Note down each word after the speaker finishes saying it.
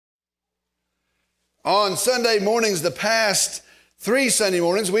On Sunday mornings, the past 3 Sunday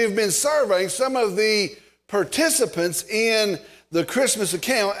mornings, we have been surveying some of the participants in the Christmas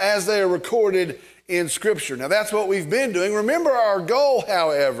account as they are recorded in Scripture. Now, that's what we've been doing. Remember, our goal,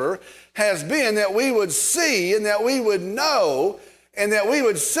 however, has been that we would see and that we would know and that we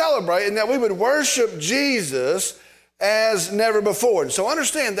would celebrate and that we would worship Jesus as never before. And so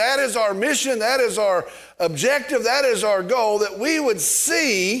understand that is our mission, that is our objective, that is our goal, that we would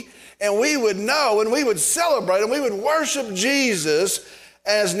see and we would know and we would celebrate and we would worship Jesus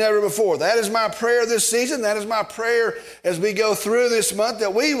as never before. That is my prayer this season. That is my prayer as we go through this month,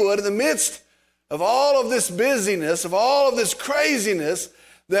 that we would, in the midst of all of this busyness, of all of this craziness,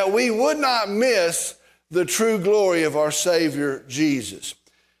 that we would not miss the true glory of our Savior, Jesus.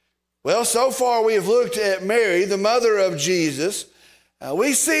 Well, so far we have looked at Mary, the mother of Jesus.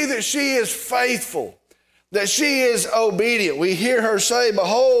 We see that she is faithful, that she is obedient. We hear her say,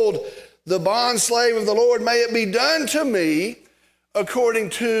 "Behold, the bondslave of the Lord, may it be done to me according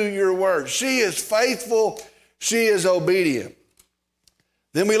to your word." She is faithful, she is obedient.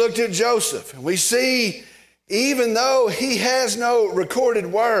 Then we looked at Joseph, and we see, even though he has no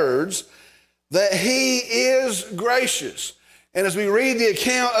recorded words, that he is gracious. And as we read the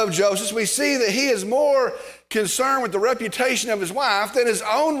account of Joseph, we see that he is more concerned with the reputation of his wife than his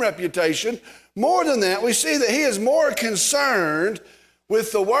own reputation. More than that, we see that he is more concerned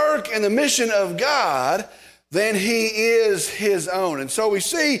with the work and the mission of God than he is his own. And so we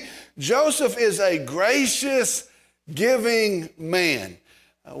see Joseph is a gracious, giving man.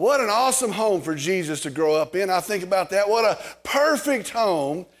 What an awesome home for Jesus to grow up in. I think about that. What a perfect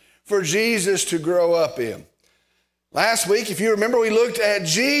home for Jesus to grow up in. Last week, if you remember, we looked at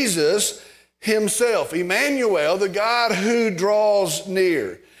Jesus himself, Emmanuel, the God who draws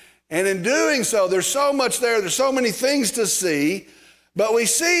near. And in doing so, there's so much there, there's so many things to see, but we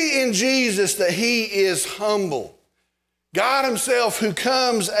see in Jesus that he is humble. God himself who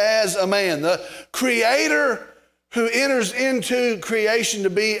comes as a man, the creator who enters into creation to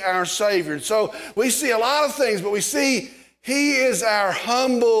be our Savior. And so we see a lot of things, but we see he is our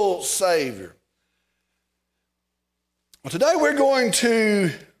humble Savior. Well, today we're going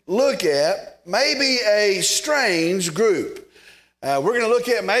to look at maybe a strange group. We're going to look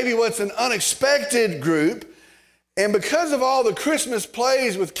at maybe what's an unexpected group. And because of all the Christmas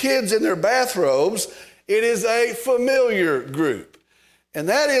plays with kids in their bathrobes, it is a familiar group. And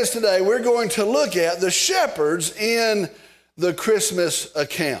that is today we're going to look at the shepherds in the Christmas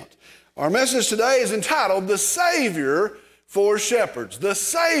account. Our message today is entitled, "The Savior for Shepherds." The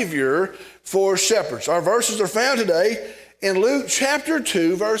Savior for Shepherds. Our verses are found today in Luke chapter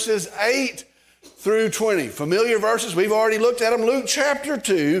 2, verses 8 through 20. Familiar verses, we've already looked at them. Luke chapter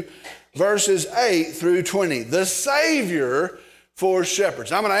 2, verses 8 through 20. The Savior for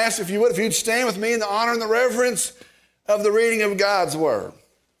Shepherds. I'm going to ask if you'd stand with me in the honor and the reverence of the reading of God's Word.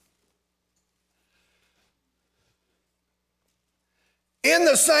 In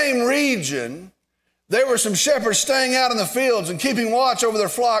the same region, there were some shepherds staying out in the fields and keeping watch over their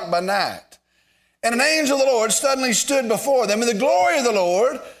flock by night. And an angel of the Lord suddenly stood before them, and the glory of the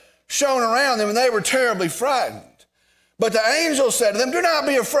Lord shone around them, and they were terribly frightened. But the angel said to them, "Do not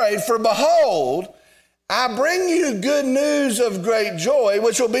be afraid, for behold, I bring you good news of great joy,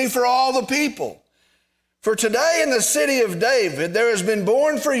 which will be for all the people. For today in the city of David there has been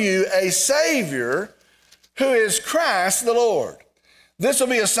born for you a Savior, who is Christ the Lord. This will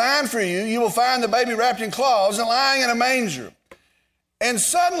be a sign for you. You will find the baby wrapped in cloths and lying in a manger." And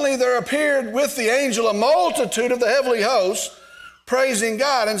suddenly there appeared with the angel a multitude of the heavenly hosts, praising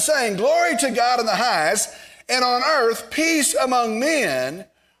God and saying, "Glory to God in the highest, and on earth peace among men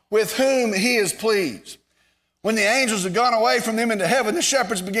with whom he is pleased." When the angels had gone away from them into heaven, the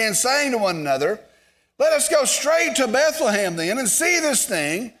shepherds began saying to one another, "Let us go straight to Bethlehem then and see this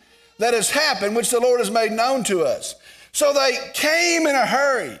thing that has happened, which the Lord has made known to us." So they came in a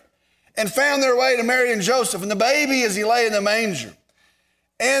hurry and found their way to Mary and Joseph and the baby as he lay in the manger.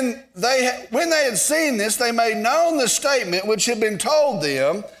 And when they had seen this, they made known the statement which had been told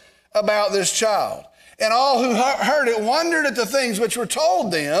them about this child. And all who heard it wondered at the things which were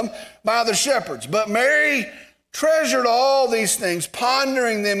told them by the shepherds. But Mary treasured all these things,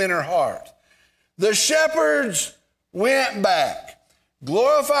 pondering them in her heart. The shepherds went back,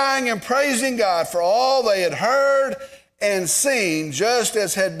 glorifying and praising God for all they had heard and seen, just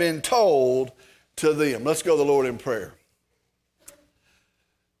as had been told to them. Let's go to the Lord in prayer.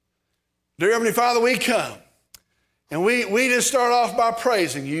 Dear Heavenly Father, we come, and we just start off by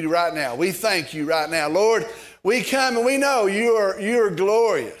praising you right now. We thank you right now. Lord, we come and we know you are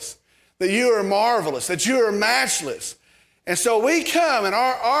glorious, that you are marvelous, that you are matchless, And so we come, and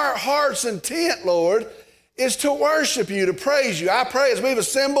our heart's intent, Lord, is to worship you, to praise you. I pray as we've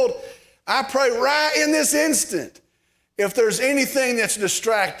assembled, I pray right in this instant, if there's anything that's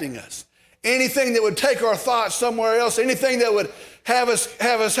distracting us, anything that would take our thoughts somewhere else, anything that would have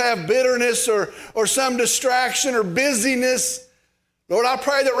us have bitterness or some distraction or busyness, Lord, I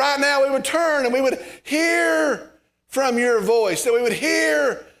pray that right now we would turn and we would hear from your voice, that we would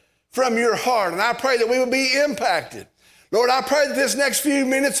hear from your heart. And I pray that we would be impacted. Lord, I pray that this next few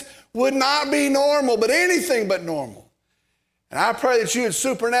minutes would not be normal, but anything but normal. And I pray that you would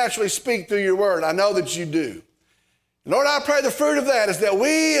supernaturally speak through your word. I know that you do. Lord, I pray the fruit of that is that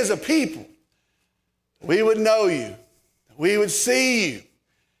we as a people, we would know you, we would see you.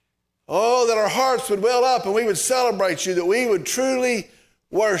 Oh, that our hearts would well up and we would celebrate you, that we would truly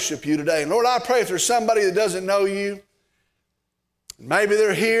worship you today. And Lord, I pray if there's somebody that doesn't know you, maybe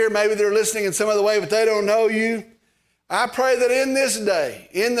they're here, maybe they're listening in some other way, but they don't know you, I pray that in this day,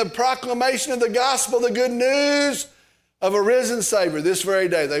 in the proclamation of the gospel, the good news of a risen Savior, this very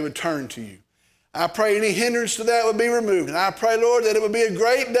day, they would turn to you. I pray any hindrance to that would be removed. And I pray, Lord, that it would be a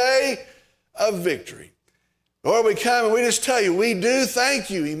great day of victory. Lord, we come and we just tell you, we do thank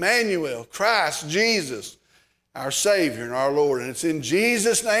you, Emmanuel, Christ, Jesus, our Savior and our Lord. And it's in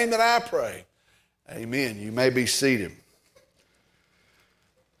Jesus' name that I pray. Amen. You may be seated.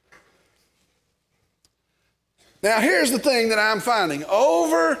 Now, here's the thing that I'm finding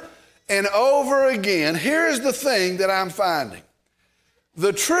over and over again. Here's the thing that I'm finding.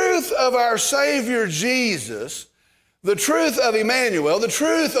 The truth of our Savior Jesus, the truth of Emmanuel, the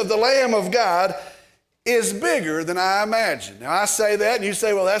truth of the Lamb of God is bigger than I imagined. Now, I say that, and you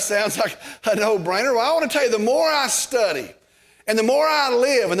say, well, that sounds like a no-brainer. Well, I want to tell you, the more I study, and the more I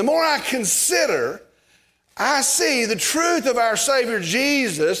live, and the more I consider, I see the truth of our Savior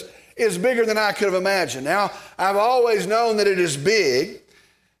Jesus is bigger than I could have imagined. Now, I've always known that it is big.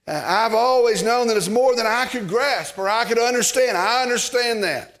 I've always known that it's more than I could grasp or I could understand. I understand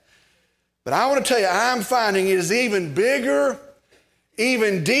that. But I want to tell you, I'm finding it is even bigger,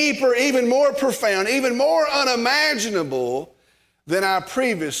 even deeper, even more profound, even more unimaginable than I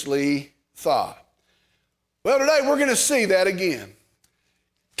previously thought. Well, today we're going to see that again.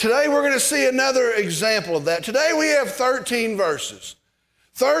 Today we're going to see another example of that. Today we have 13 verses.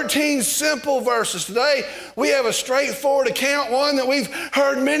 13 simple verses. Today we have a straightforward account, one that we've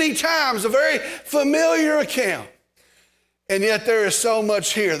heard many times, a very familiar account. And yet there is so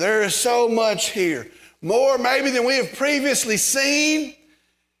much here. There is so much here. More maybe than we have previously seen.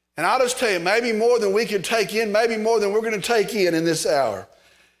 And I'll just tell you, maybe more than we could take in, maybe more than we're going to take in this hour.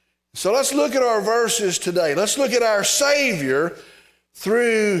 So let's look at our verses today. Let's look at our Savior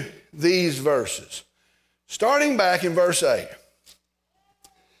through these verses. Starting back in verse 8.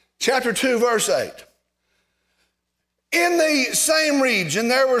 Chapter 2, verse 8. In the same region,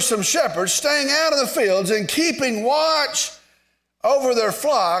 there were some shepherds staying out in the fields and keeping watch over their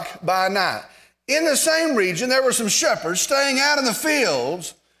flock by night. In the same region, there were some shepherds staying out in the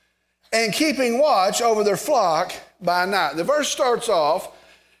fields and keeping watch over their flock by night. The verse starts off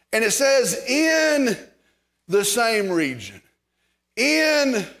and it says, in the same region.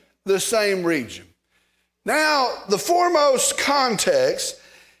 In the same region. Now, the foremost context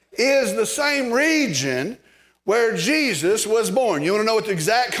is the same region where Jesus was born. You want to know what the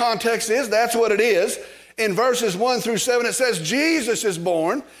exact context is? That's what it is. In verses 1 through 7, it says Jesus is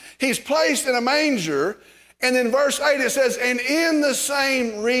born. He's placed in a manger. And then verse 8, it says, and in the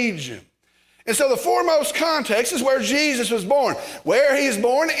same region. And so the foremost context is where Jesus was born. Where he's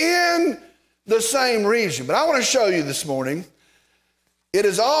born, in the same region. But I want to show you this morning, it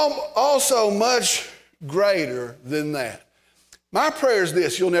is also much greater than that. My prayer is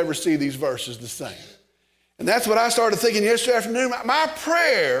this: you'll never see these verses the same. And that's what I started thinking yesterday afternoon. My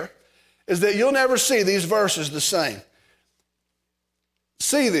prayer is that you'll never see these verses the same.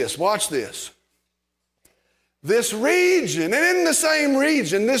 See this, watch this. This region, and in the same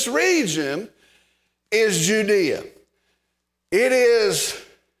region, this region is Judea. It is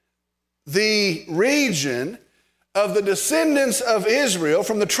the region of the descendants of Israel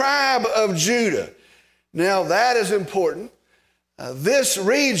from the tribe of Judah. Now that is important. This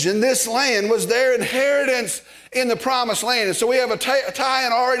region, this land, was their inheritance in the promised land. And so we have a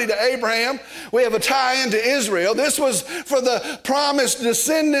tie-in already to Abraham. We have a tie-in to Israel. This was for the promised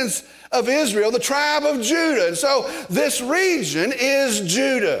descendants of Israel, the tribe of Judah. And so this region is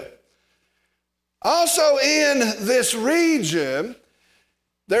Judah. Also in this region,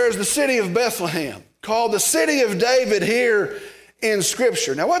 there is the city of Bethlehem, called the city of David here in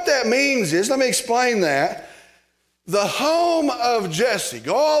Scripture. Now what that means is, let me explain that. the home of Jesse.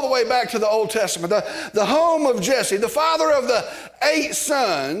 Go all the way back to the Old Testament. The home of Jesse, the father of the 8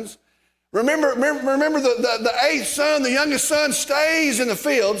 sons. Remember the 8th son, the youngest son, stays in the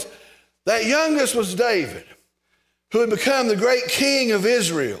fields. That youngest was David, who had become the great king of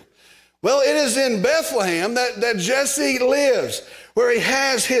Israel. Well, it is in Bethlehem that Jesse lives, where he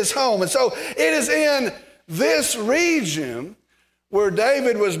has his home. And so it is in this region where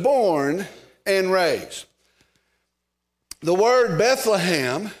David was born and raised. The word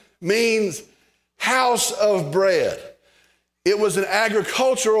Bethlehem means house of bread. It was an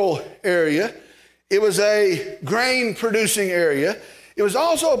agricultural area. It was a grain-producing area. It was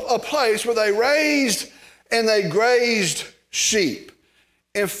also a place where they raised and they grazed sheep.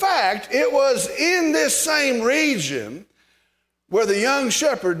 In fact, it was in this same region where the young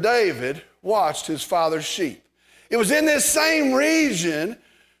shepherd David watched his father's sheep. It was in this same region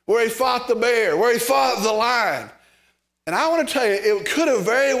where he fought the bear, where he fought the lion. And I want to tell you, it could have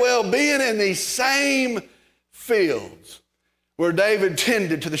very well been in these same fields where David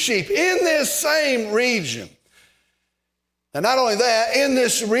tended to the sheep, in this same region. And not only that, in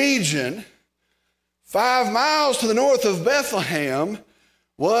this region, 5 miles to the north of Bethlehem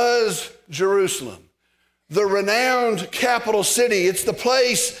was Jerusalem, the renowned capital city. It's the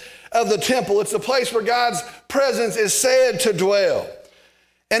place of the temple. It's the place where God's presence is said to dwell.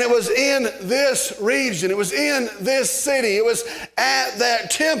 And it was in this region, it was in this city, it was at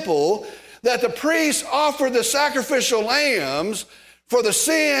that temple that the priests offered the sacrificial lambs for the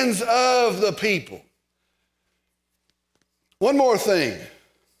sins of the people. One more thing.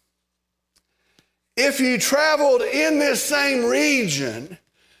 If you traveled in this same region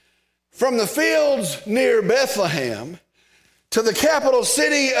from the fields near Bethlehem to the capital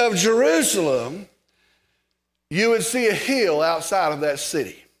city of Jerusalem, you would see a hill outside of that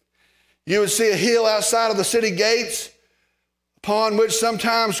city. You would see a hill outside of the city gates upon which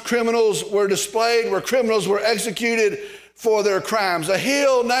sometimes criminals were displayed, where criminals were executed for their crimes. A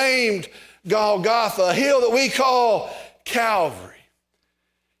hill named Golgotha, a hill that we call Calvary.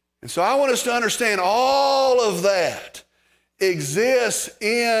 And so I want us to understand all of that exists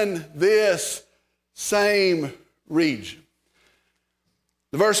in this same region.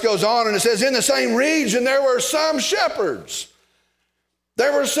 The verse goes on and it says, in the same region there were some shepherds.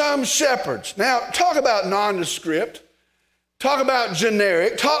 There were some shepherds. Now, talk about nondescript. Talk about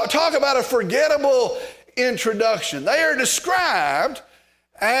generic. Talk about a forgettable introduction. They are described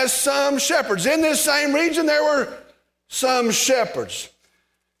as some shepherds. In this same region, there were some shepherds.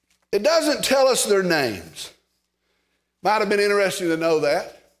 It doesn't tell us their names. Might have been interesting to know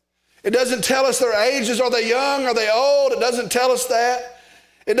that. It doesn't tell us their ages. Are they young? Are they old? It doesn't tell us that.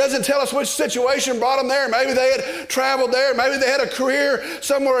 It doesn't tell us which situation brought them there. Maybe they had traveled there. Maybe they had a career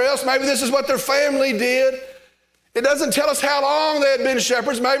somewhere else. Maybe this is what their family did. It doesn't tell us how long they had been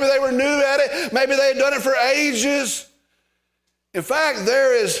shepherds. Maybe they were new at it. Maybe they had done it for ages. In fact,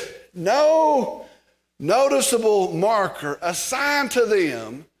 there is no noticeable marker assigned to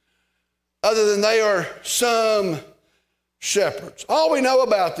them other than they are some shepherds. All we know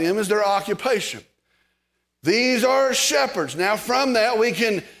about them is their occupation. These are shepherds. Now, from that, we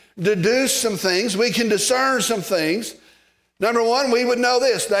can deduce some things. We can discern some things. Number one, we would know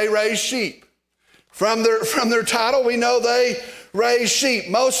this. They raise sheep. From their title, we know they raise sheep.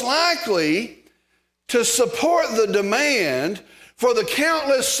 Most likely to support the demand for the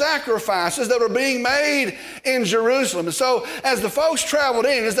countless sacrifices that were being made in Jerusalem. And so as the folks traveled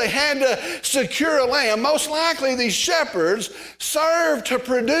in, as they had to secure a lamb, most likely these shepherds served to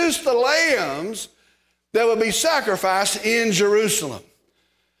produce the lambs that would be sacrificed in Jerusalem.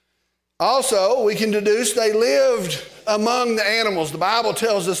 Also, we can deduce they lived among the animals. The Bible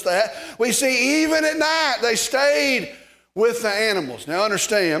tells us that. We see even at night they stayed with the animals. Now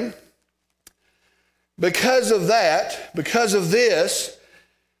understand, because of this,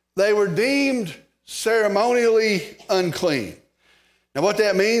 they were deemed ceremonially unclean. Now what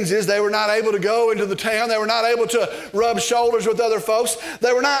that means is they were not able to go into the town. They were not able to rub shoulders with other folks.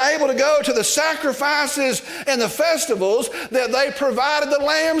 They were not able to go to the sacrifices and the festivals that they provided the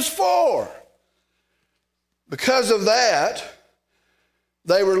lambs for. Because of that,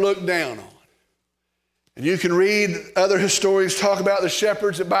 they were looked down on. And you can read other historians talk about the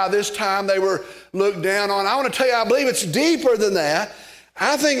shepherds that by this time they were looked down on. I want to tell you, I believe it's deeper than that.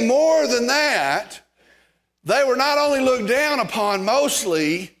 I think more than that, they were not only looked down upon,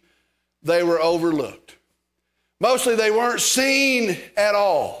 mostly they were overlooked. Mostly they weren't seen at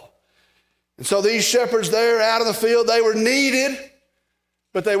all. And so these shepherds there out in the field, they were needed,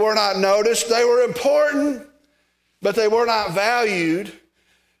 but they were not noticed. They were important, but they were not valued.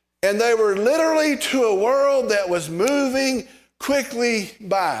 And they were literally to a world that was moving quickly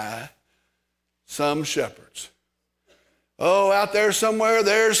by some shepherds. Oh, out there somewhere,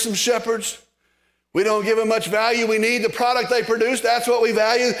 there's some shepherds. We don't give them much value. We need the product they produce. That's what we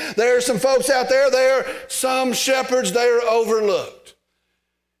value. There are some folks out there. There are some shepherds. They are overlooked.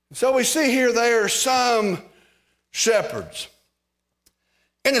 So we see here there are some shepherds.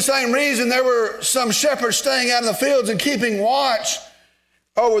 In the same reason, there were some shepherds staying out in the fields and keeping watch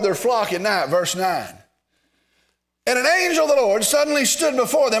over their flock at night. Verse 9. And an angel of the Lord suddenly stood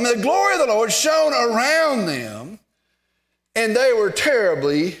before them, and the glory of the Lord shone around them, and they were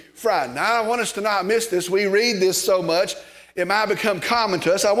terribly frightened. Now, I want us to not miss this. We read this so much, it might become common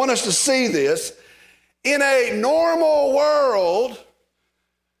to us. I want us to see this. In a normal world,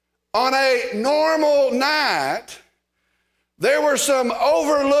 on a normal night, there were some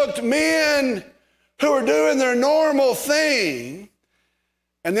overlooked men who were doing their normal thing.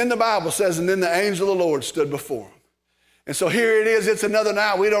 And then the Bible says, and then the angel of the Lord stood before them. And so here it is. It's another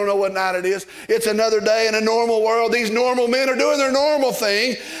night. We don't know what night it is. It's another day in a normal world. These normal men are doing their normal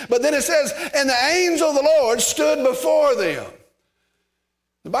thing. But then it says, and the angel of the Lord stood before them.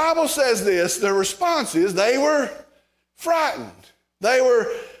 The Bible says this. Their response is they were frightened. They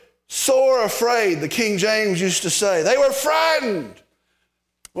were sore afraid, the King James used to say. They were frightened.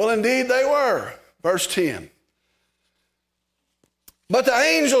 Well, indeed they were. Verse 10. But the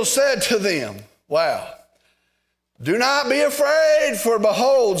angel said to them, wow, do not be afraid, for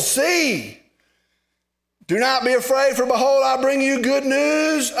behold, see. Do not be afraid, for behold, I bring you good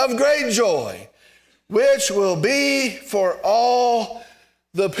news of great joy, which will be for all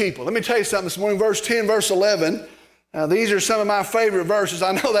the people. Let me tell you something this morning, verse 10, verse 11. These are some of my favorite verses.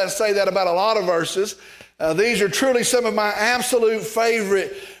 I know that I say that about a lot of verses. These are truly some of my absolute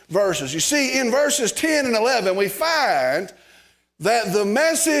favorite verses. You see, in verses 10 and 11, we find that the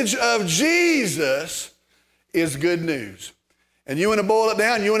message of Jesus is good news. And you want to boil it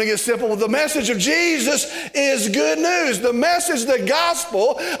down, you want to get simple. Well, the message of Jesus is good news. The message, the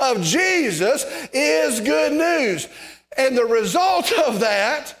gospel of Jesus is good news. And the result of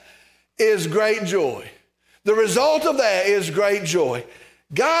that is great joy. The result of that is great joy.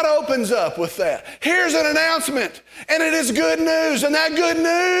 God opens up with that. Here's an announcement, and it is good news, and that good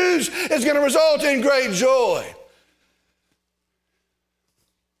news is going to result in great joy.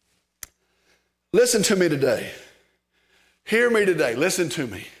 Listen to me today. Hear me today. Listen to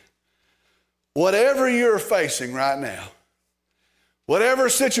me. Whatever you're facing right now, whatever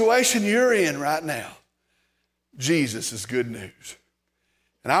situation you're in right now, Jesus is good news.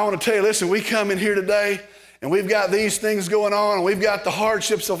 And I want to tell you, listen, we come in here today and we've got these things going on, and we've got the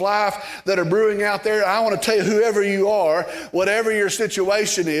hardships of life that are brewing out there. I want to tell you, whoever you are, whatever your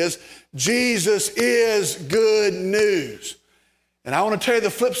situation is, Jesus is good news. And I want to tell you the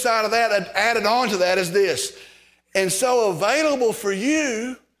flip side of that, added on to that, is this. And so available for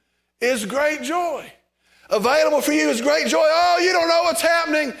you is great joy. Available for you is great joy. Oh, you don't know what's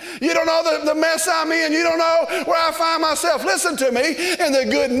happening. You don't know the mess I'm in. You don't know where I find myself. Listen to me. In the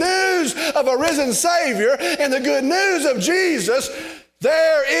good news of a risen Savior, and the good news of Jesus,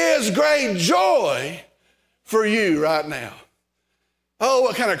 there is great joy for you right now. Oh,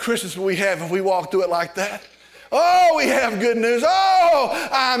 what kind of Christmas will we have if we walk through it like that? Oh, we have good news. Oh,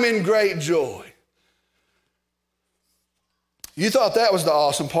 I'm in great joy. You thought that was the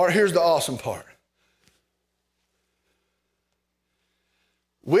awesome part. Here's the awesome part.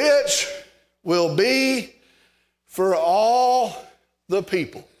 Which will be for all the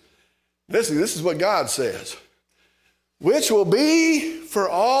people. Listen, this is what God says. Which will be for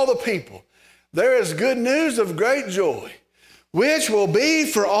all the people. There is good news of great joy, which will be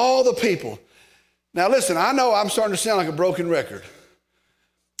for all the people. Now listen, I know I'm starting to sound like a broken record.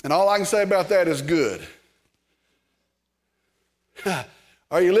 And all I can say about that is good.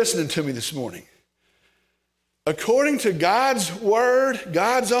 Are you listening to me this morning? According to God's word,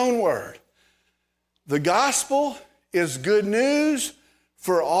 God's own word, the gospel is good news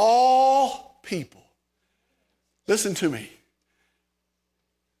for all people. Listen to me.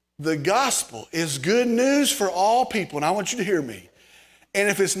 The gospel is good news for all people, and I want you to hear me. And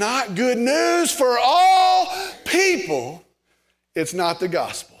if it's not good news for all people, it's not the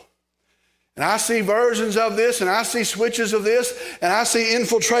gospel. And I see versions of this, and I see switches of this, and I see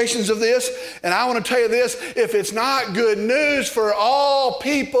infiltrations of this, and I want to tell you this, if it's not good news for all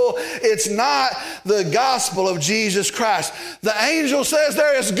people, it's not the gospel of Jesus Christ. The angel says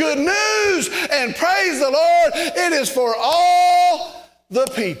there is good news, and praise the Lord, it is for all the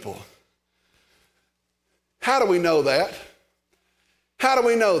people. How do we know that? How do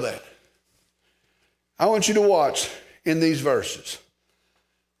we know that? I want you to watch in these verses.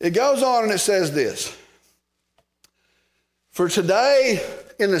 It goes on and it says this. For today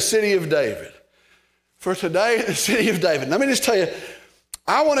in the city of David. For today in the city of David. Let me just tell you,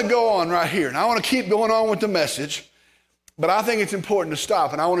 I want to go on right here, and I want to keep going on with the message, but I think it's important to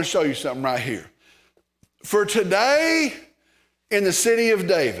stop, and I want to show you something right here. For today in the city of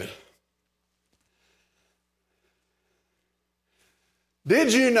David.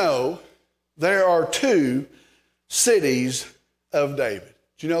 Did you know there are 2 cities of David?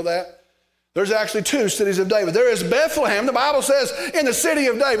 Did you know that? There's actually 2 cities of David. There is Bethlehem. The Bible says in the city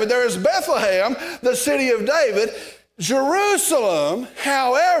of David. There is Bethlehem, the city of David. Jerusalem,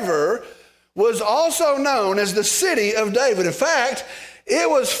 however, was also known as the city of David. In fact, it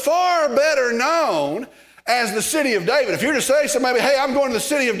was far better known as the city of David. If you were to say to somebody, hey, I'm going to the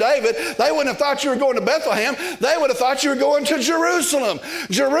city of David, they wouldn't have thought you were going to Bethlehem. They would have thought you were going to Jerusalem.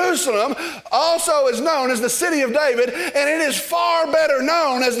 Jerusalem also is known as the city of David, and it is far better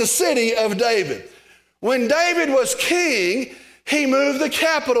known as the city of David. When David was king, he moved the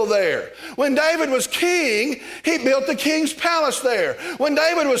capital there. When David was king, he built the king's palace there. When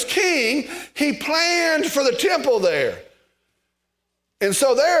David was king, he planned for the temple there. And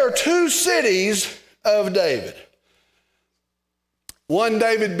so there are 2 cities of David. One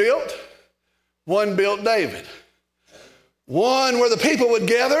David built, one built David. One where the people would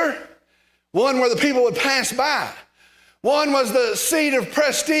gather, one where the people would pass by. One was the seat of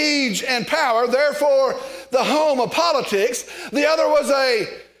prestige and power, therefore the home of politics. The other was a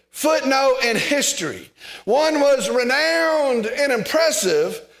footnote in history. One was renowned and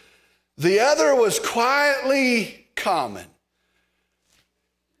impressive. The other was quietly common.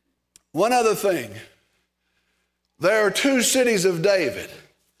 One other thing. There are 2 cities of David.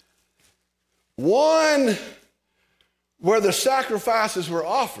 One where the sacrifices were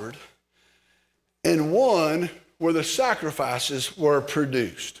offered, and one where the sacrifices were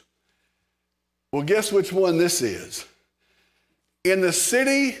produced. Well, guess which one this is? In the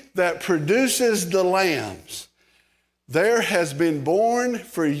city that produces the lambs, there has been born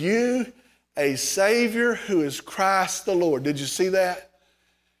for you a Savior who is Christ the Lord. Did you see that?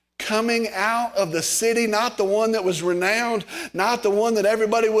 Coming out of the city, not the one that was renowned, not the one that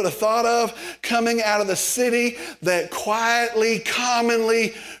everybody would have thought of, coming out of the city that quietly,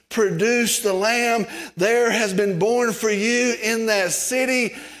 commonly produced the Lamb. There has been born for you in that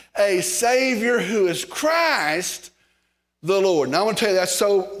city a Savior who is Christ the Lord. Now I want to tell you,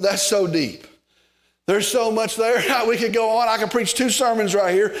 that's so deep. There's so much there. We could go on. I could preach 2 sermons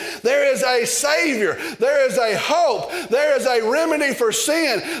right here. There is a Savior. There is a hope. There is a remedy for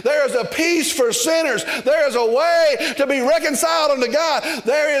sin. There is a peace for sinners. There is a way to be reconciled unto God.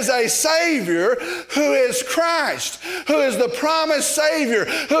 There is a Savior who is Christ, who is the promised Savior,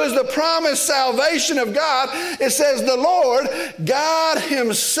 who is the promised salvation of God. It says the Lord, God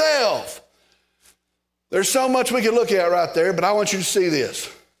Himself. There's so much we could look at right there, but I want you to see this.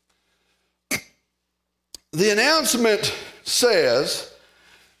 The announcement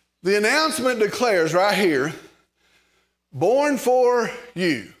declares right here, born for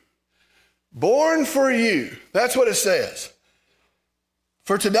you. Born for you. That's what it says.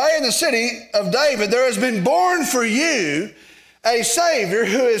 For today in the city of David, there has been born for you a Savior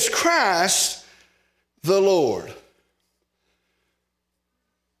who is Christ the Lord.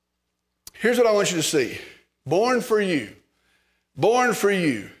 Here's what I want you to see. Born for you. Born for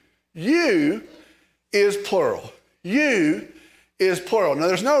you. You is plural. You is plural. Now,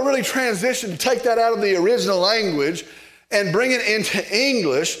 there's no really transition to take that out of the original language and bring it into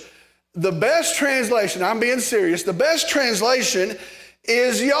English. The best translation, I'm being serious, the best translation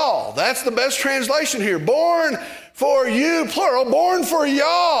is y'all. That's the best translation here. Born for you, plural, born for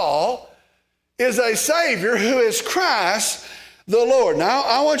y'all is a Savior who is Christ the Lord. Now,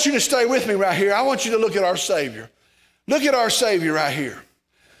 I want you to stay with me right here. I want you to look at our Savior. Look at our Savior right here.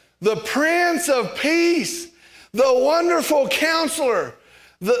 The Prince of Peace, the Wonderful Counselor,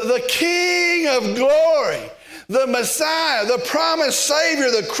 the King of Glory, the Messiah, the promised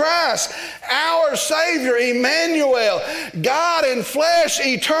Savior, the Christ, our Savior, Emmanuel, God in flesh,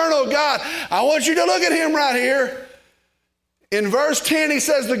 eternal God. I want you to look at Him right here. In verse 10, He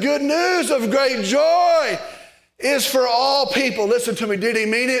says, the good news of great joy is for all people. Listen to me, did He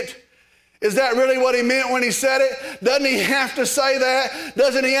mean it? Is that really what He meant when He said it? Doesn't He have to say that?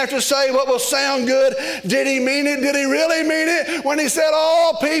 Doesn't He have to say what will sound good? Did He mean it? Did He really mean it when He said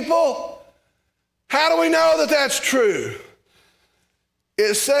all people? How do we know that that's true?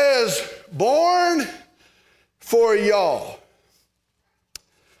 It says, born for y'all.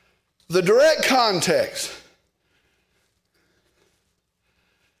 The direct context.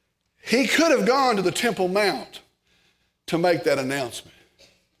 He could have gone to the Temple Mount to make that announcement.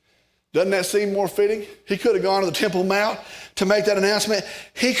 Doesn't that seem more fitting? He could have gone to the Temple Mount to make that announcement.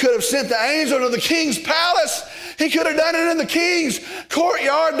 He could have sent the angel to the king's palace. He could have done it in the king's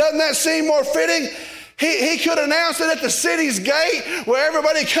courtyard. Doesn't that seem more fitting? He could announce it at the city's gate where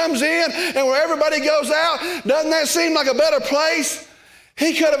everybody comes in and where everybody goes out. Doesn't that seem like a better place?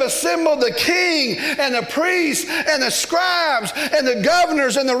 He could have assembled the king and the priests and the scribes and the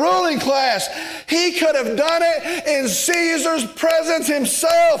governors and the ruling class. He could have done it in Caesar's presence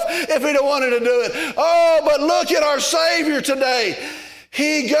himself if he'd have wanted to do it. Oh, but look at our Savior today.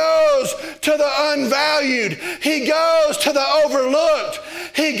 He goes to the unvalued. He goes to the overlooked.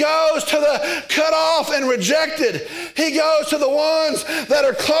 He goes to the cut off and rejected. He goes to the ones that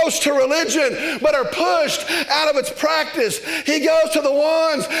are close to religion but are pushed out of its practice. He goes to the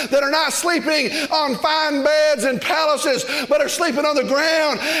ones that are not sleeping on fine beds in palaces but are sleeping on the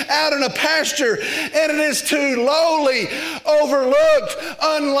ground out in a pasture. And it is to lowly, overlooked,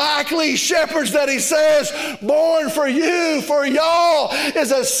 unlikely shepherds that he says, born for you, for y'all,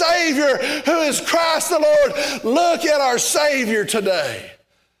 is a Savior who is Christ the Lord. Look at our Savior today.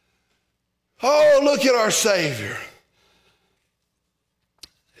 Oh, look at our Savior.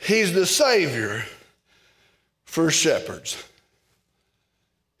 He's the Savior for shepherds.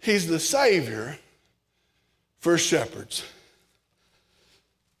 He's the Savior for shepherds.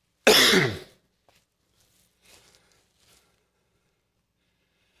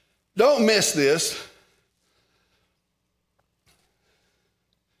 Don't miss this.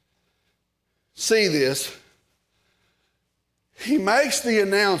 See this. He makes the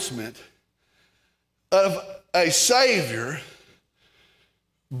announcement of a Savior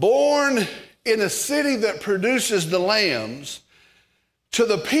born in a city that produces the lambs to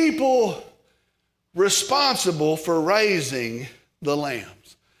the people responsible for raising the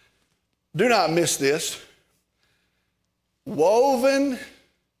lambs. Do not miss this. Woven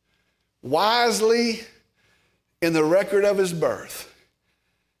wisely in the record of his birth,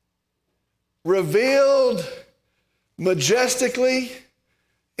 revealed majestically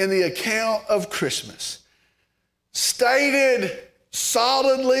in the account of Christmas, stated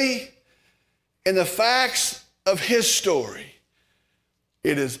solidly in the facts of his story.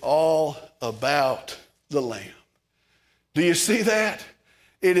 It is all about the Lamb. Do you see that?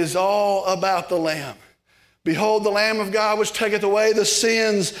 It is all about the Lamb. Behold the Lamb of God which taketh away the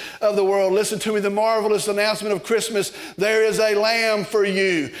sins of the world. Listen to me, the marvelous announcement of Christmas. There is a Lamb for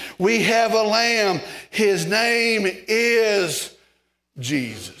you. We have a Lamb. His name is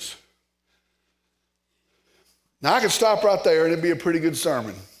Jesus. Now I could stop right there and it'd be a pretty good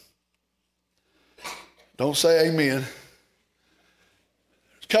sermon. Don't say amen. There's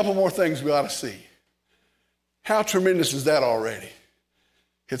a couple more things we ought to see. How tremendous is that already?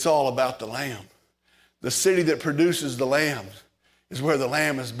 It's all about the Lamb. The city that produces the Lamb is where the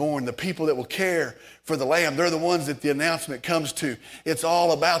Lamb is born. The people that will care for the Lamb, they're the ones that the announcement comes to. It's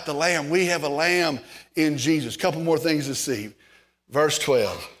all about the Lamb. We have a Lamb in Jesus. A couple more things to see. Verse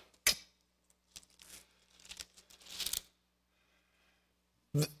 12.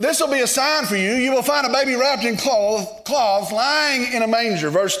 This will be a sign for you. You will find a baby wrapped in cloths lying in a manger.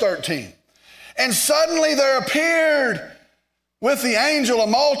 Verse 13. And suddenly there appeared with the angel a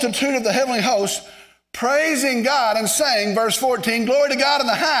multitude of the heavenly host, praising God and saying, verse 14, glory to God in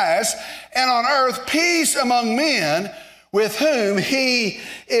the highest, and on earth peace among men with whom he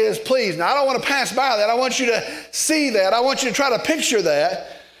is pleased. Now, I don't want to pass by that. I want you to see that. I want you to try to picture that.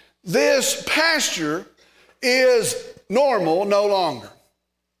 This pasture is normal no longer.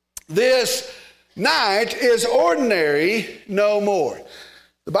 This night is ordinary no more.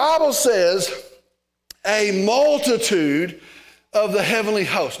 The Bible says a multitude of the heavenly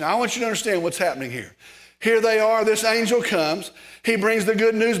host. Now, I want you to understand what's happening here. Here they are. This angel comes. He brings the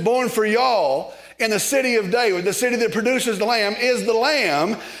good news. Born for y'all in the city of David, the city that produces the Lamb, is the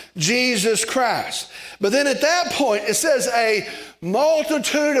Lamb, Jesus Christ. But then at that point, it says a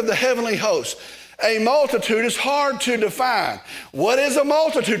multitude of the heavenly host. A multitude is hard to define. What is a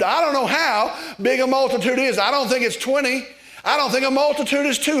multitude? I don't know how big a multitude is. I don't think it's 20. I don't think a multitude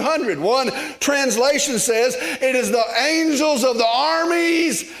is 200. One translation says it is the angels of the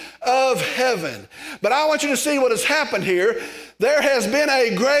armies of heaven. But I want you to see what has happened here. There has been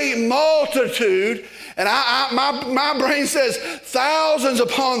a great multitude And my brain says thousands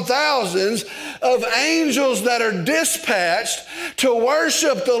upon thousands of angels that are dispatched to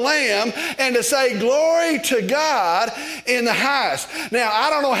worship the Lamb and to say glory to God in the highest. Now, I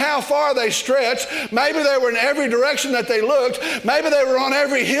don't know how far they stretched. Maybe they were in every direction that they looked. Maybe they were on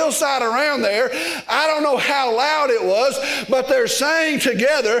every hillside around there. I don't know how loud it was, but they're saying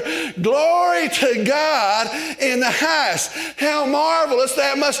together, glory to God in the highest. How marvelous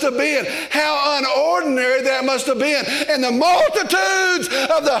that must have been. How unordinary that must have been. And the multitudes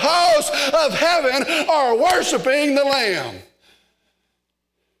of the hosts of heaven are worshiping the Lamb.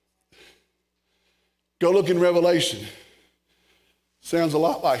 Go look in Revelation. Sounds a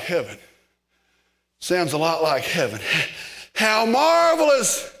lot like heaven. Sounds a lot like heaven. How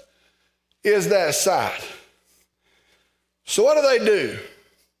marvelous is that sight? So what do?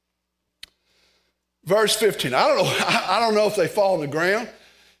 Verse 15. I don't know if they fall on the ground.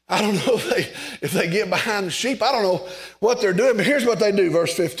 I don't know if they get behind the sheep. I don't know what they're doing, but here's what they do,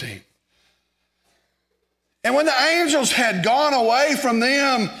 verse 15. And when the angels had gone away from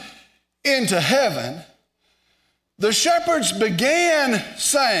them into heaven, the shepherds began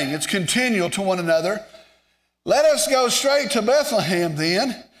saying, it's continual to one another, let us go straight to Bethlehem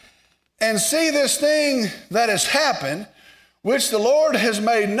then, and see this thing that has happened, which the Lord has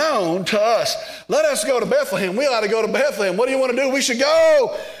made known to us. Let us go to Bethlehem. We ought to go to Bethlehem. What do you want to do? We should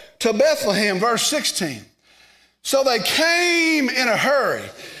go to Bethlehem, verse 16. So they came in a hurry.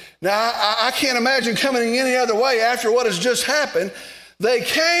 Now, I can't imagine coming any other way after what has just happened. They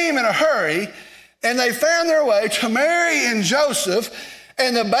came in a hurry, and they found their way to Mary and Joseph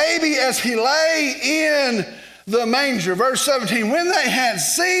and the baby as he lay in the manger. Verse 17, when they had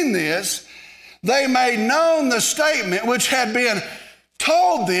seen this, they made known the statement which had been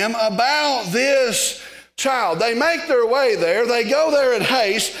told them about this child. They make their way there. They go there in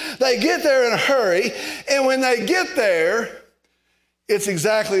haste. They get there in a hurry. And when they get there, it's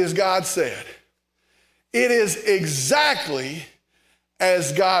exactly as God said. It is exactly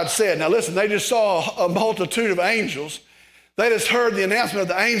as God said. Now listen, they just saw a multitude of angels. They just heard the announcement of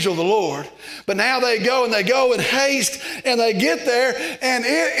the angel of the Lord. But now they go in haste and they get there and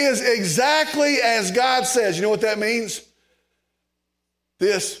it is exactly as God says. You know what that means?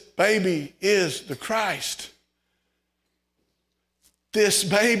 This baby is the Christ. This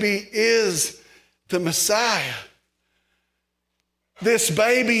baby is the Messiah. This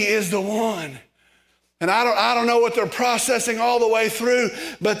baby is the one. And I don't know what they're processing all the way through,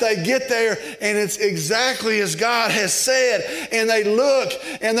 but they get there and it's exactly as God has said. And they look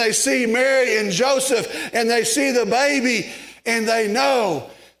and they see Mary and Joseph and they see the baby and they know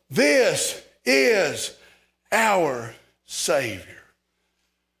this is our Savior.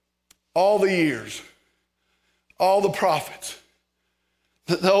 All the years, all the prophets.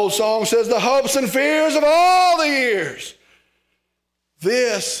 The old song says the hopes and fears of all the years.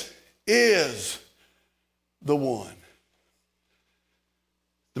 This is the one.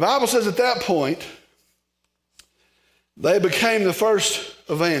 The Bible says at that point, they became the first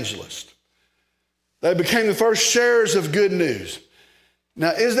evangelists. They became the first sharers of good news. Now,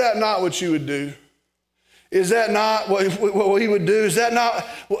 is that not what you would do? Is that not what we would do? Is that not,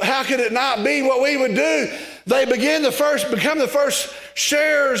 how could it not be what we would do? They become the first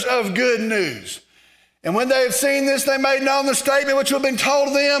sharers of good news. And when they had seen this, they made known the statement which had been told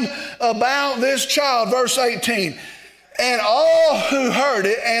to them about this child. Verse 18. And all who heard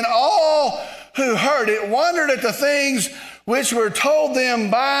it wondered at the things which were told them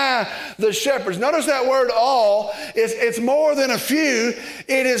by the shepherds. Notice that word all. It's more than a few.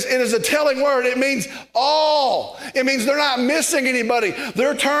 It is a telling word. It means all. It means they're not missing anybody.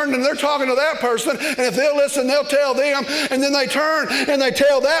 They're turned and they're talking to that person, and if they'll listen, they'll tell them, and then they turn and they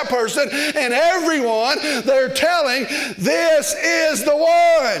tell that person, and everyone they're telling, this is the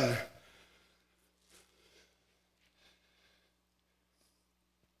one.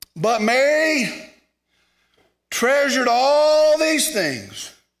 But Mary treasured all these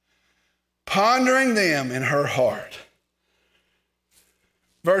things, pondering them in her heart.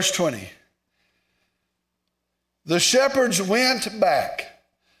 Verse 20. The shepherds went back,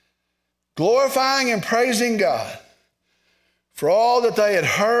 glorifying and praising God for all that they had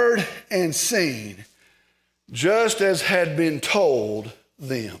heard and seen, just as had been told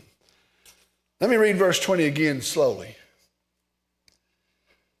them. Let me read verse 20 again slowly.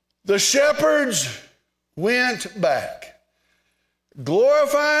 The shepherds went back,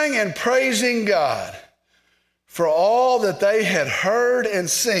 glorifying and praising God for all that they had heard and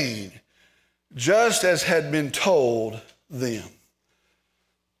seen, just as had been told them.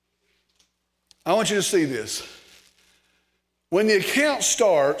 I want you to see this. When the account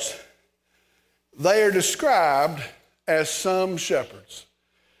starts, they are described as some shepherds.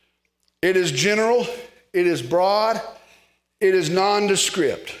 It is general, it is broad, it is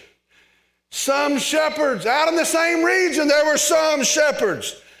nondescript. Some shepherds, out in the same region, there were some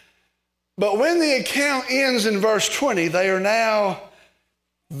shepherds. But when the account ends in verse 20, they are now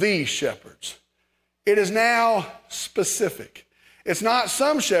the shepherds. It is now specific. It's not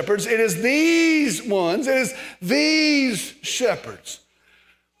some shepherds, it is these ones, it is these shepherds.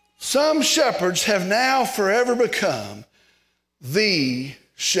 Some shepherds have now forever become the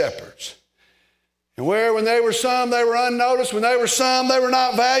shepherds. And where when they were some, they were unnoticed, when they were some, they were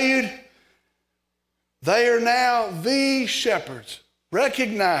not valued, they are now the shepherds,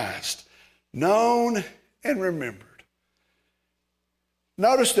 recognized, known, and remembered.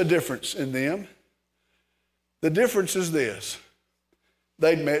 Notice the difference in them. The difference is this.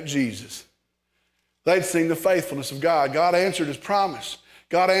 They'd met Jesus. They'd seen the faithfulness of God. God answered his promise.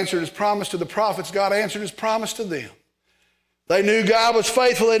 God answered his promise to the prophets. God answered his promise to them. They knew God was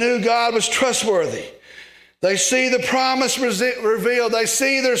faithful. They knew God was trustworthy. They see the promise revealed. They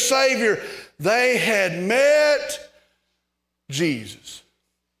see their Savior. They had met Jesus.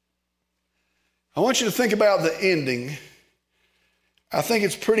 I want you to think about the ending. I think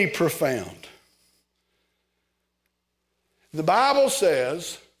it's pretty profound. The Bible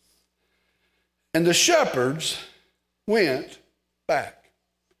says, and the shepherds went back.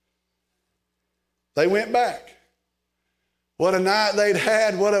 They went back. What a night they'd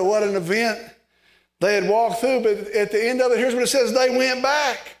had, what an event they had walked through, but at the end of it, here's what it says, they went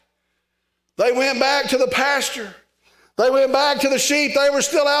back. They went back to the pasture. They went back to the sheep. They were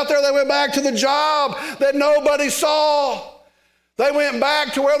still out there. They went back to the job that nobody saw. They went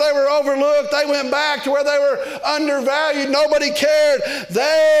back to where they were overlooked. They went back to where they were undervalued. Nobody cared.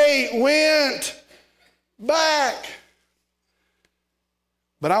 They went back.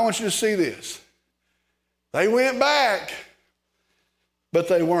 But I want you to see this. They went back, but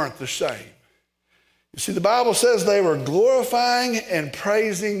they weren't the same. You see, the Bible says they were glorifying and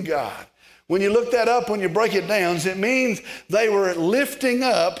praising God. When you look that up, when you break it down, it means they were lifting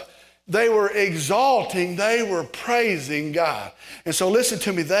up, they were exalting, they were praising God. And so listen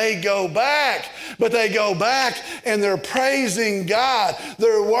to me, they go back, but they go back and they're praising God.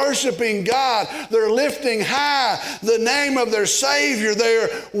 They're worshiping God. They're lifting high the name of their Savior. They're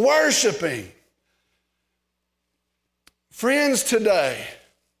worshiping. Friends, today,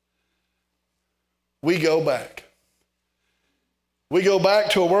 we go back. We go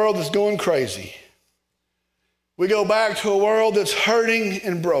back to a world that's going crazy. We go back to a world that's hurting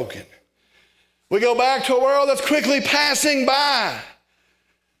and broken. We go back to a world that's quickly passing by.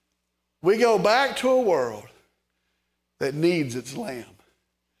 We go back to a world that needs its Lamb.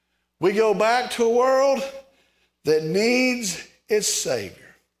 We go back to a world that needs its Savior.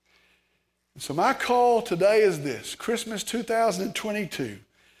 So my call today is this, Christmas 2022.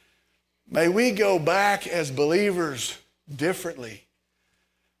 May we go back as believers differently.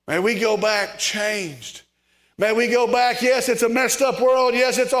 May we go back changed. May we go back, yes, it's a messed up world.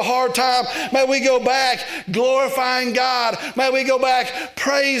 Yes, it's a hard time. May we go back glorifying God. May we go back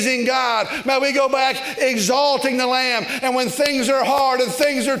praising God. May we go back exalting the Lamb. And when things are hard and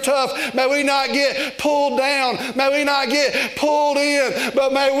things are tough, may we not get pulled down. May we not get pulled in,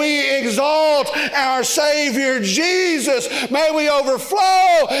 but may we exalt our Savior Jesus. May we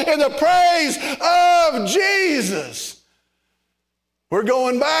overflow in the praise of Jesus. We're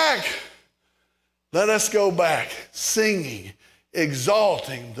going back. Let us go back singing,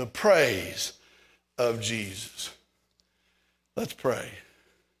 exalting the praise of Jesus. Let's pray.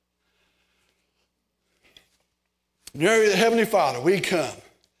 Dear Heavenly Father, we come.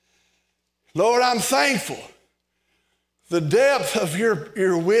 Lord, I'm thankful. The depth of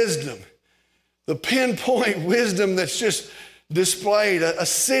your wisdom, the pinpoint wisdom that's just displayed. A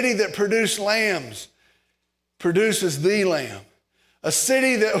city that produced lambs produces the Lamb. A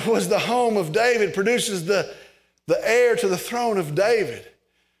city that was the home of David produces the heir to the throne of David.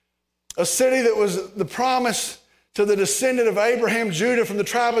 A city that was the promise to the descendant of Abraham, Judah. From the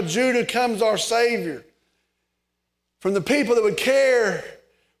tribe of Judah comes our Savior. From the people that would care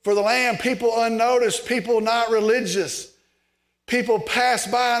for the Lamb, people unnoticed, people not religious, people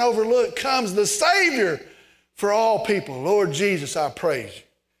passed by and overlooked, comes the Savior for all people. Lord Jesus, I praise you.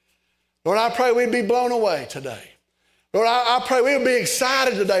 Lord, I pray we'd be blown away today. Lord, I pray we would be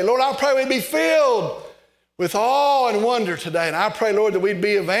excited today. Lord, I pray we'd be filled with awe and wonder today. And I pray, Lord, that we'd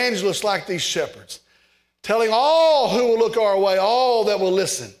be evangelists like these shepherds, telling all who will look our way, all that will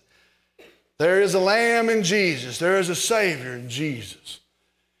listen, there is a Lamb in Jesus. There is a Savior in Jesus.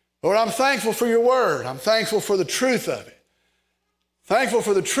 Lord, I'm thankful for your word. I'm thankful for the truth of it. Thankful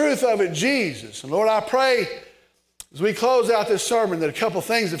for the truth of it, Jesus. And Lord, I pray as we close out this sermon that a couple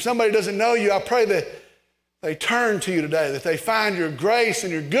things, if somebody doesn't know you, I pray that they turn to you today, that they find your grace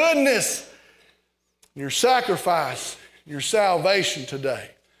and your goodness, and your sacrifice, and your salvation today.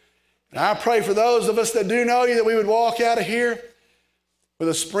 And I pray for those of us that do know you that we would walk out of here with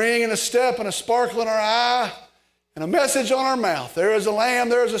a spring and a step and a sparkle in our eye and a message on our mouth. There is a Lamb,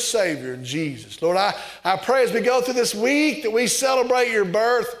 there is a Savior in Jesus. Lord, I pray as we go through this week that we celebrate your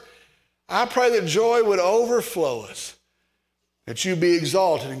birth, I pray that joy would overflow us, that you be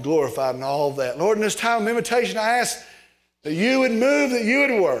exalted and glorified in all of that. Lord, in this time of invitation, I ask that you would move, that you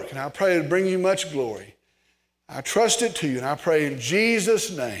would work, and I pray it would bring you much glory. I trust it to you, and I pray in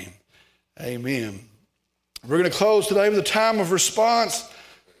Jesus' name, amen. We're going to close today with a time of response,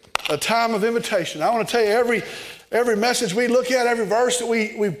 a time of invitation. I want to tell you, every message we look at, every verse that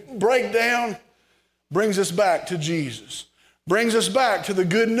we break down brings us back to Jesus, brings us back to the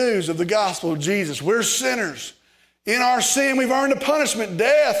good news of the gospel of Jesus. We're sinners. In our sin, we've earned a punishment,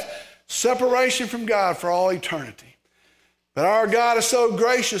 death, separation from God for all eternity. But our God is so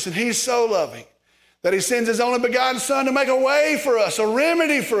gracious and he's so loving that he sends his only begotten Son to make a way for us, a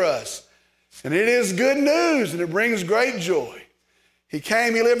remedy for us. And it is good news and it brings great joy. He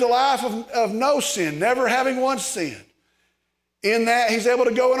came, he lived a life of no sin, never having once sinned. In that, he's able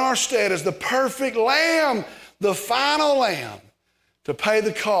to go in our stead as the perfect Lamb, the final Lamb, to pay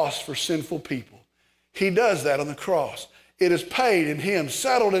the cost for sinful people. He does that on the cross. It is paid in him,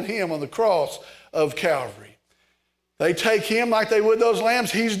 settled in him on the cross of Calvary. They take him like they would those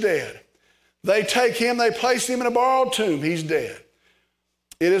lambs, he's dead. They take him, they place him in a borrowed tomb, he's dead.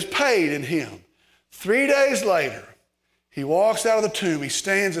 It is paid in him. 3 days later, he walks out of the tomb. He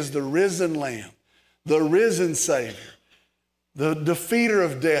stands as the risen Lamb, the risen Savior, the defeater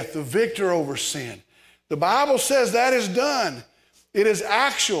of death, the victor over sin. The Bible says that is done. It is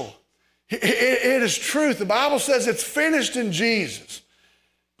actual. It is truth. The Bible says it's finished in Jesus.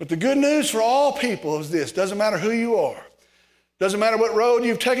 But the good news for all people is this. Doesn't matter who you are. Doesn't matter what road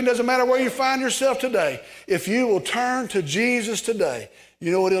you've taken. Doesn't matter where you find yourself today. If you will turn to Jesus today,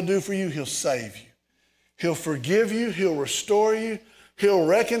 you know what he'll do for you? He'll save you. He'll forgive you. He'll restore you. He'll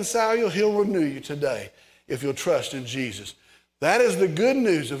reconcile you. He'll renew you today if you'll trust in Jesus. That is the good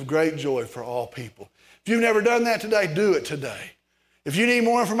news of great joy for all people. If you've never done that today, do it today. If you need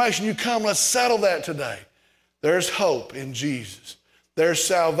more information, you come. Let's settle that today. There's hope in Jesus. There's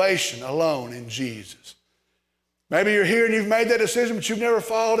salvation alone in Jesus. Maybe you're here and you've made that decision, but you've never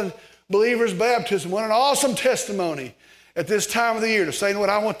followed in believer's baptism. What an awesome testimony at this time of the year to say, you know what,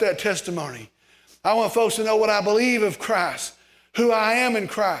 I want that testimony. I want folks to know what I believe of Christ, who I am in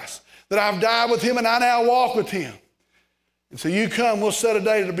Christ, that I've died with him and I now walk with him. And so you come, we'll set a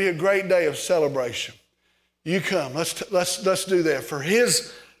day to be a great day of celebration. You come, let's do that for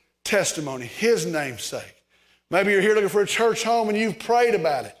his testimony, his name's sake. Maybe you're here looking for a church home and you've prayed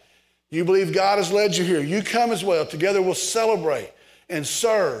about it. You believe God has led you here. You come as well. Together we'll celebrate and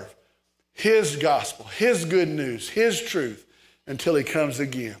serve his gospel, his good news, his truth until he comes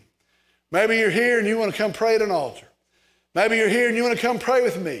again. Maybe you're here and you want to come pray at an altar. Maybe you're here and you want to come pray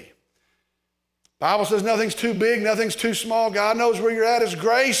with me. The Bible says nothing's too big, nothing's too small. God knows where you're at. His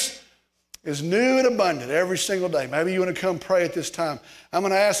grace is new and abundant every single day. Maybe you want to come pray at this time. I'm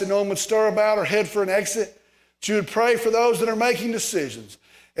going to ask that no one would stir about or head for an exit. That you would pray for those that are making decisions.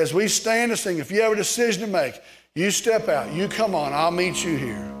 As we stand to sing, if you have a decision to make, you step out, you come on, I'll meet you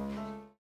here.